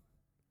forward.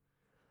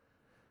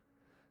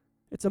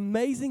 It's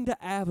amazing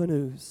the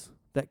avenues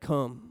that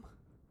come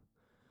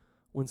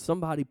when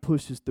somebody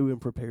pushes through and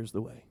prepares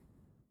the way.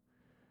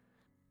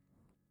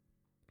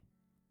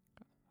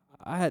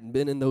 I hadn't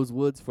been in those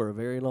woods for a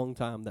very long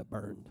time that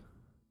burned.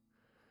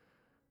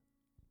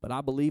 But I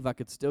believe I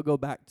could still go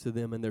back to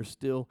them, and there's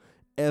still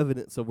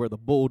evidence of where the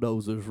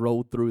bulldozers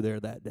rolled through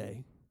there that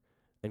day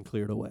and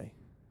cleared away.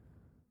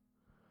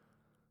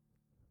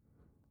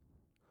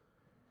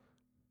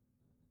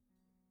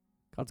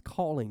 God's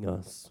calling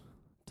us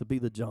to be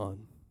the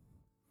John.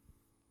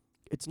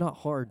 It's not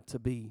hard to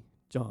be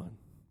John.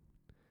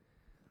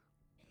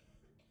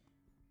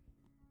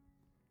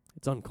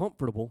 It's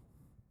uncomfortable.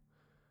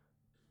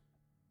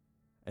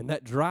 And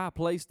that dry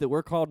place that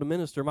we're called to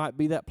minister might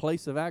be that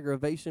place of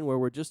aggravation where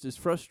we're just as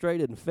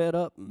frustrated and fed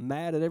up and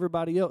mad at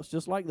everybody else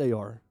just like they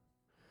are.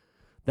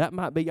 That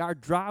might be our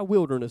dry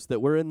wilderness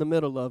that we're in the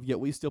middle of,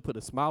 yet we still put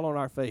a smile on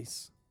our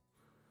face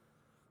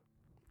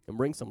and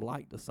bring some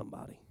light to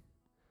somebody.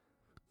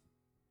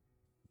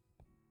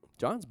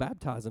 John's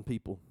baptizing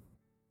people.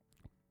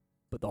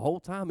 But the whole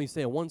time he's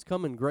saying, one's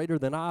coming greater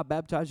than I,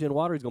 baptize you in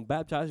water. He's going to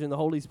baptize you in the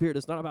Holy Spirit.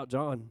 It's not about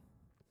John.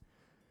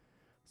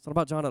 It's not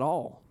about John at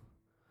all.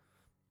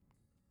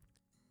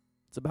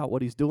 It's about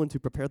what he's doing to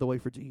prepare the way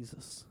for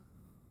Jesus.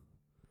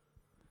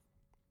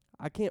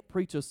 I can't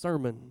preach a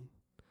sermon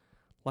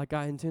like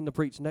I intend to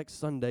preach next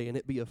Sunday and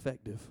it be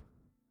effective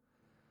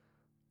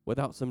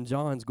without some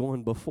Johns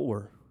going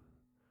before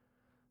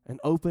and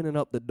opening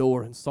up the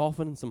door and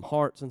softening some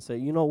hearts and say,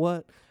 you know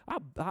what? I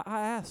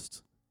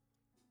asked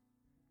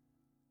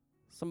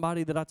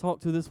somebody that I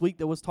talked to this week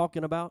that was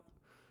talking about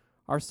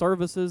our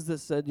services that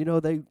said, you know,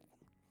 they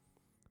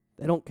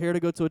don't care to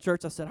go to a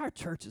church. I said, our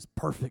church is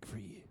perfect for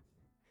you.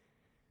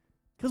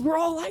 Because we're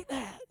all like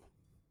that.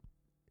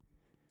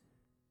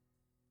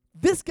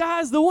 This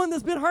guy's the one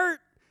that's been hurt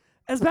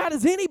as bad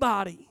as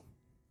anybody.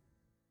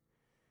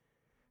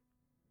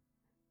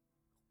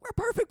 We're a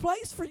perfect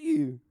place for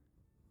you.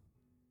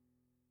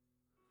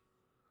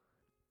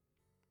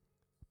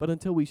 But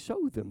until we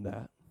show them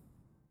that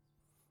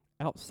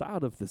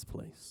outside of this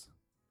place,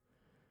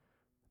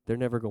 they're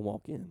never going to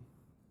walk in.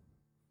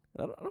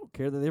 I don't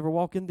care that they ever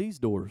walk in these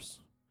doors.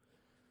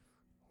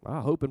 I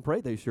hope and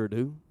pray they sure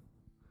do.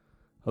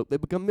 Hope they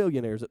become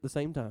millionaires at the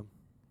same time.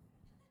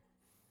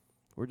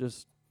 We're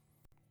just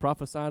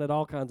prophesying in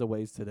all kinds of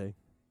ways today.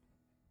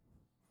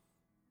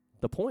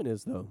 The point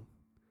is, though,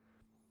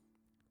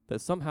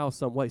 that somehow,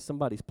 some way,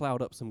 somebody's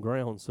plowed up some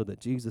ground so that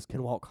Jesus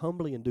can walk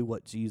humbly and do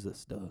what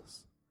Jesus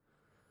does.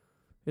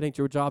 It ain't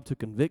your job to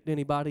convict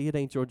anybody. It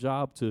ain't your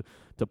job to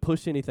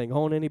push anything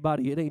on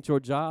anybody. It ain't your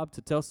job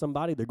to tell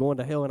somebody they're going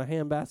to hell in a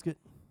handbasket.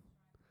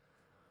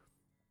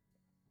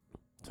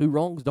 Two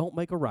wrongs don't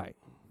make a right.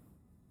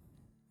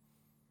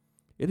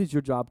 It is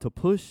your job to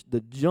push the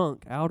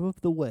junk out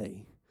of the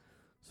way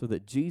so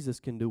that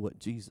Jesus can do what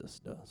Jesus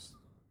does.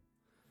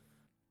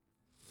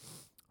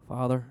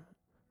 Father,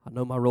 I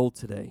know my role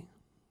today.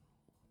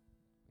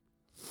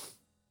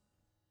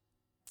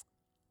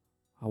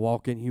 I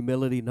walk in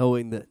humility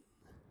knowing that,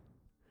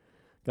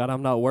 God,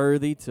 I'm not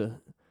worthy to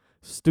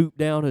stoop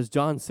down, as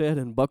John said,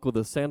 and buckle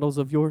the straps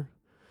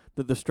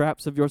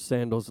of your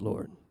sandals,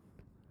 Lord.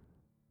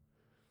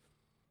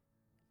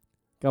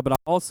 God, but I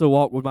also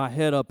walk with my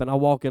head up and I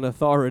walk in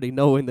authority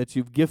knowing that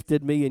you've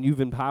gifted me and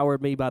you've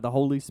empowered me by the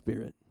Holy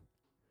Spirit.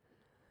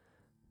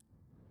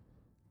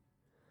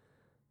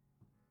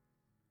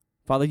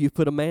 Father, you've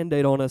put a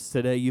mandate on us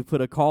today. You've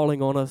put a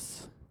calling on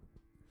us.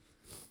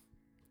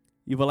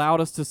 You've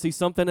allowed us to see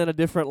something in a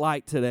different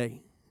light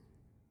today.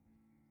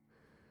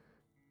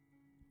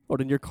 Lord,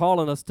 and you're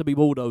calling us to be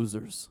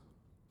bulldozers.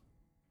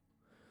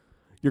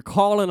 You're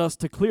calling us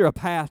to clear a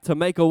path, to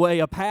make a way,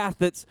 a path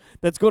that's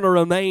going to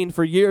remain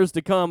for years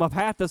to come, a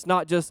path that's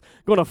not just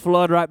going to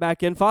flood right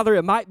back in. Father,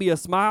 it might be a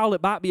smile,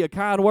 it might be a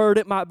kind word,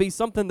 it might be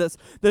something that's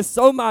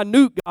so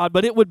minute, God,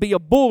 but it would be a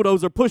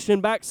bulldozer pushing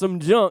back some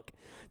junk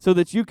so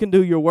that you can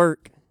do your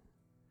work.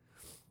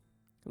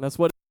 And that's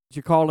what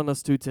you're calling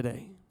us to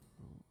today.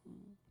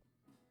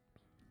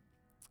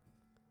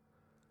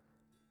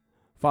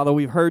 Father,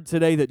 we've heard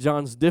today that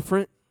John's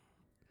different.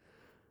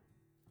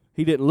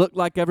 He didn't look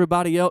like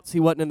everybody else. He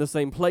wasn't in the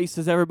same place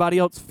as everybody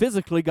else.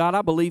 Physically, God,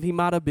 I believe he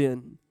might have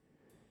been.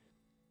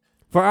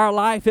 For our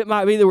life, it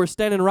might be that we're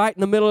standing right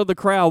in the middle of the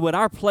crowd, but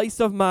our place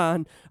of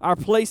mind, our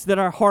place that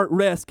our heart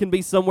rests, can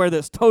be somewhere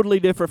that's totally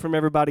different from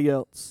everybody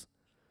else.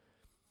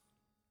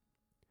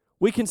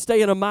 We can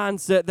stay in a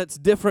mindset that's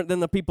different than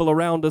the people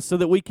around us so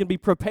that we can be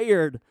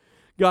prepared,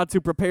 God, to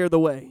prepare the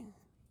way.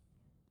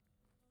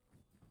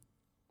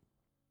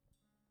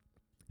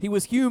 He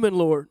was human,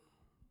 Lord.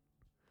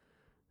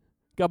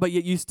 God, but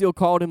yet you still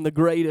called him the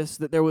greatest,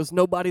 that there was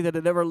nobody that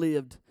had ever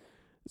lived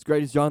as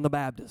great as John the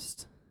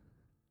Baptist.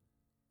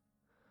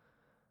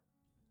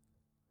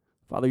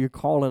 Father, you're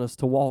calling us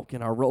to walk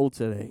in our role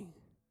today,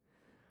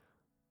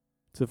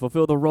 to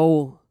fulfill the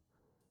role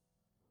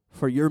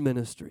for your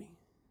ministry.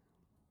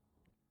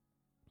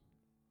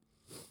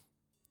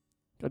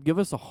 God, give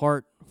us a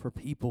heart for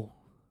people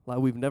like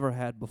we've never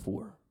had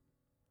before.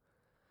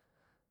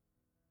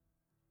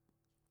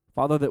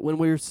 Father, that when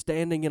we're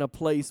standing in a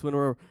place, when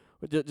we're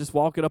just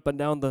walking up and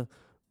down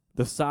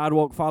the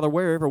sidewalk, Father,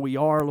 wherever we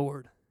are,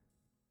 Lord,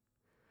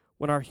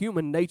 when our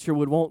human nature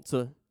would want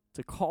to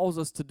cause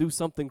us to do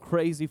something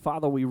crazy,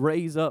 Father, we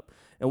raise up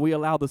and we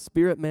allow the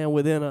spirit man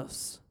within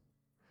us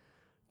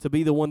to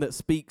be the one that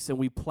speaks, and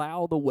we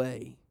plow the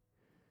way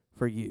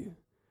for you.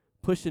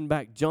 Pushing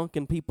back junk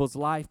in people's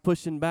life,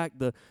 pushing back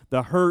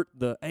the hurt,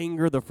 the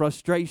anger, the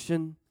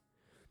frustration.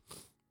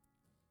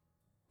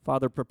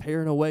 Father,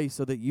 preparing a way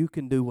so that you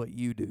can do what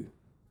you do.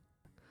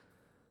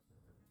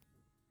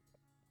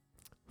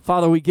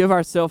 Father, we give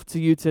ourselves to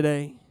you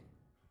today.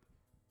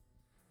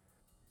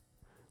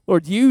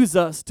 Lord, use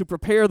us to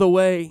prepare the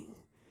way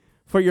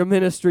for your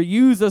ministry.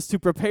 Use us to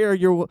prepare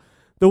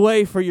the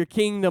way for your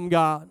kingdom,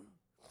 God.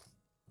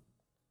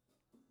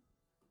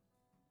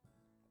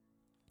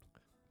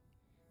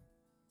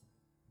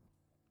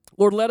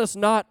 Lord, let us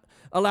not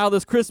allow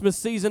this Christmas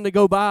season to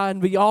go by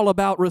and be all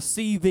about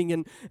receiving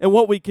and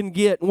what we can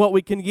get and what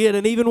we can get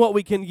and even what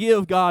we can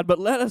give, God. But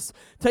let us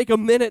take a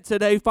minute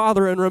today,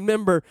 Father, and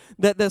remember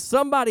that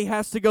somebody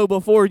has to go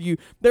before you.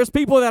 There's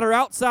people that are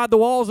outside the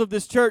walls of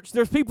this church.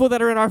 There's people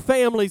that are in our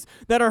families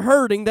that are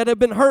hurting, that have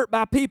been hurt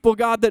by people,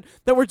 God,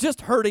 that were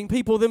just hurting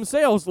people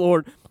themselves,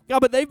 Lord. God,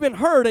 but they've been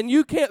hurt, and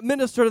you can't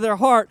minister to their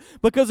heart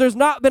because there's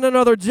not been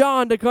another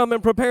John to come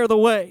and prepare the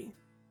way.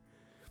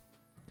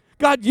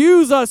 God,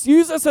 use us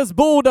as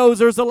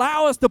bulldozers.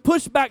 Allow us to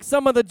push back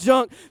some of the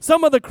junk,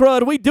 some of the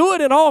crud. We do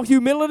it in all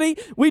humility.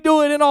 We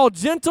do it in all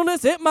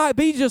gentleness. It might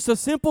be just a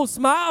simple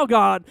smile,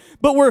 God,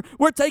 but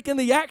we're taking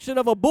the action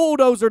of a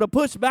bulldozer to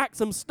push back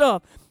some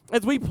stuff.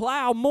 As we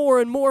plow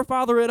more and more,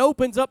 Father, it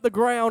opens up the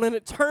ground and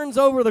it turns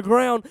over the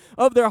ground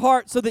of their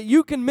heart so that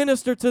you can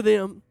minister to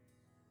them.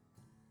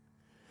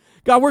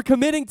 God, we're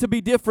committing to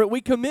be different. We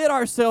commit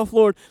ourselves,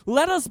 Lord.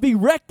 Let us be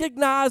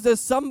recognized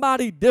as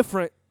somebody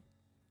different.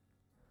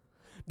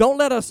 Don't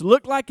let us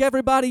look like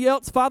everybody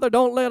else, Father.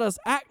 Don't let us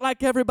act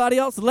like everybody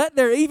else. Let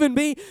there even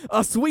be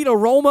a sweet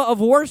aroma of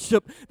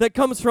worship that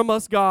comes from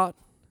us, God.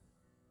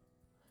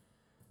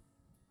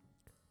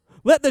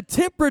 Let the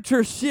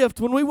temperature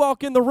shift when we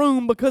walk in the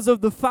room because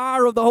of the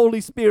fire of the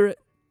Holy Spirit.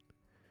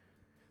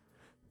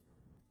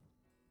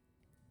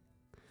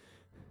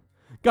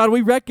 God,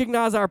 we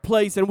recognize our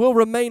place and we'll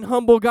remain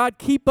humble. God,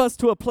 keep us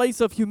to a place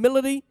of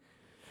humility.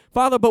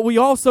 Father, but we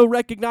also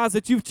recognize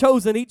that you've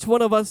chosen each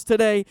one of us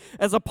today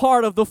as a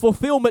part of the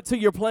fulfillment to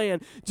your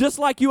plan. Just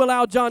like you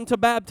allowed John to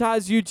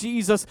baptize you,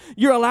 Jesus,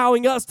 you're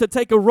allowing us to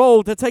take a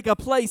role, to take a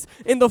place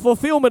in the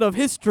fulfillment of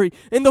history,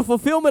 in the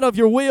fulfillment of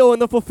your will, in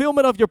the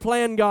fulfillment of your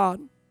plan,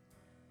 God.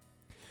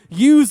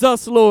 Use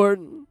us, Lord,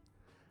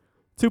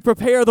 to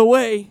prepare the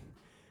way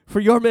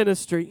for your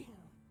ministry.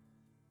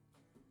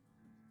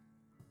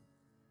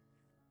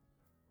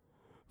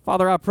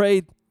 Father, I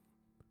pray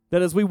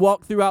that as we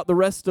walk throughout the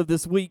rest of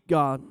this week,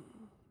 God,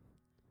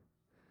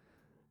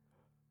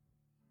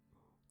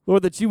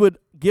 Lord, that you would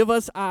give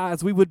us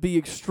eyes, we would be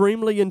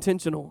extremely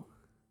intentional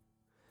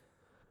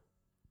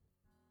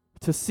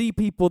to see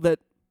people that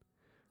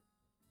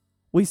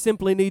we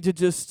simply need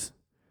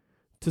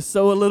to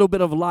sow a little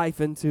bit of life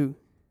into.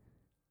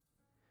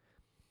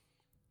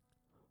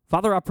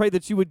 Father, I pray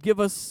that you would give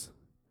us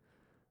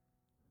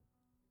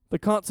the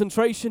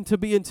concentration to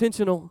be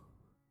intentional,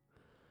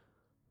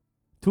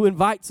 to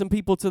invite some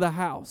people to the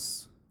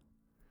house.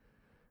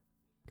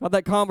 God,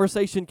 that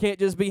conversation can't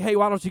just be, hey,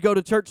 why don't you go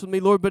to church with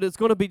me, Lord? But it's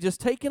going to be just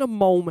taking a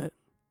moment,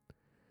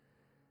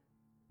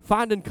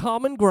 finding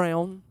common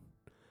ground,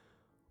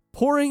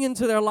 pouring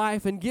into their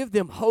life and give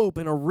them hope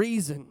and a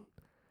reason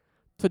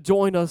to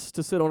join us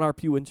to sit on our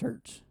pew in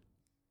church.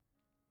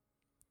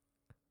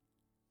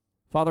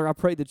 Father, I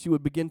pray that you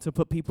would begin to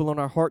put people on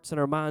our hearts and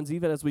our minds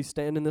even as we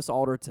stand in this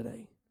altar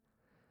today.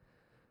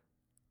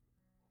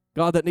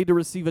 God, that need to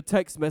receive a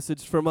text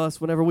message from us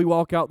whenever we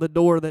walk out the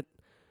door, that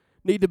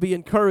need to be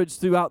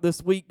encouraged throughout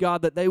this week,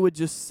 God, that they would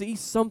just see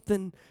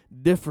something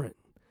different,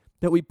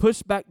 that we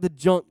push back the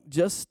junk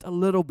just a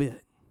little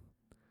bit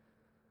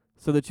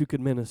so that you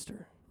could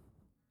minister.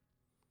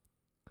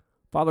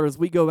 Father, as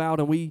we go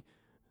out and we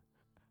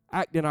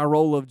act in our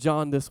role of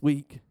John this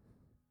week.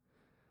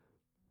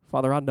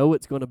 Father, I know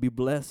it's going to be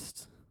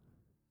blessed.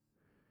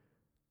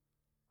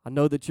 I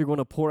know that you're going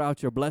to pour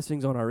out your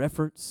blessings on our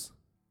efforts.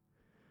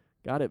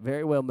 God, it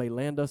very well may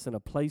land us in a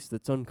place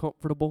that's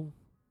uncomfortable,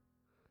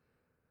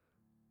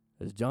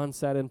 as John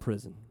sat in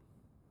prison.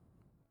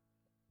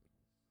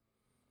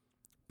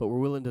 But we're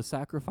willing to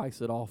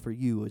sacrifice it all for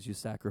you as you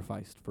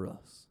sacrificed for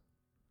us.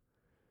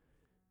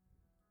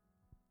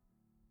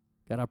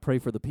 God, I pray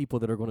for the people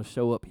that are going to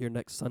show up here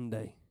next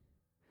Sunday.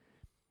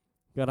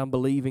 God, I'm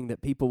believing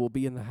that people will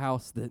be in the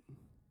house that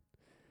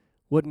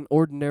wouldn't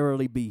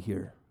ordinarily be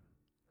here.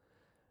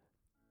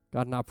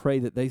 God, and I pray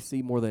that they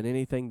see more than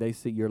anything, they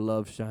see your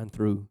love shine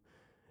through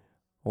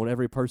on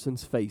every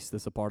person's face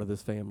that's a part of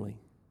this family.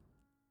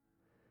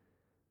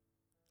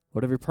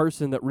 Lord, every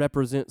person that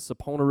represents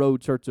Sapona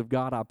Road Church of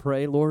God, I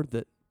pray, Lord,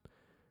 that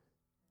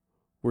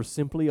we're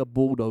simply a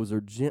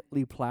bulldozer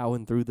gently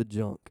plowing through the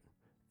junk,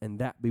 and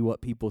that be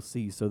what people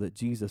see so that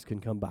Jesus can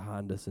come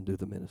behind us and do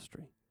the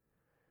ministry.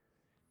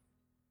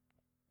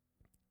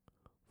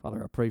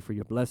 Father, I pray for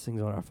your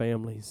blessings on our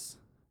families.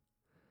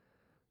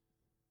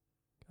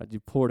 God, you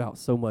poured out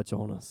so much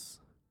on us.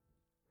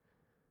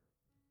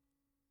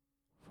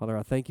 Father,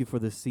 I thank you for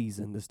this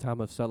season, this time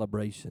of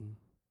celebration,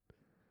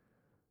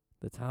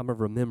 the time of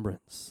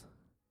remembrance,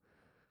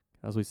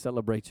 as we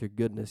celebrate your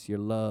goodness, your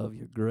love,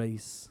 your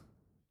grace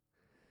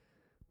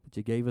that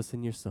you gave us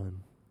in your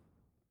Son.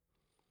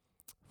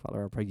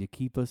 Father, I pray you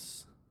keep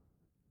us,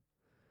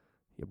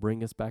 you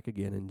bring us back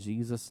again in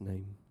Jesus'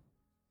 name.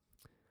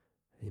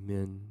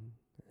 Amen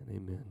and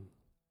amen.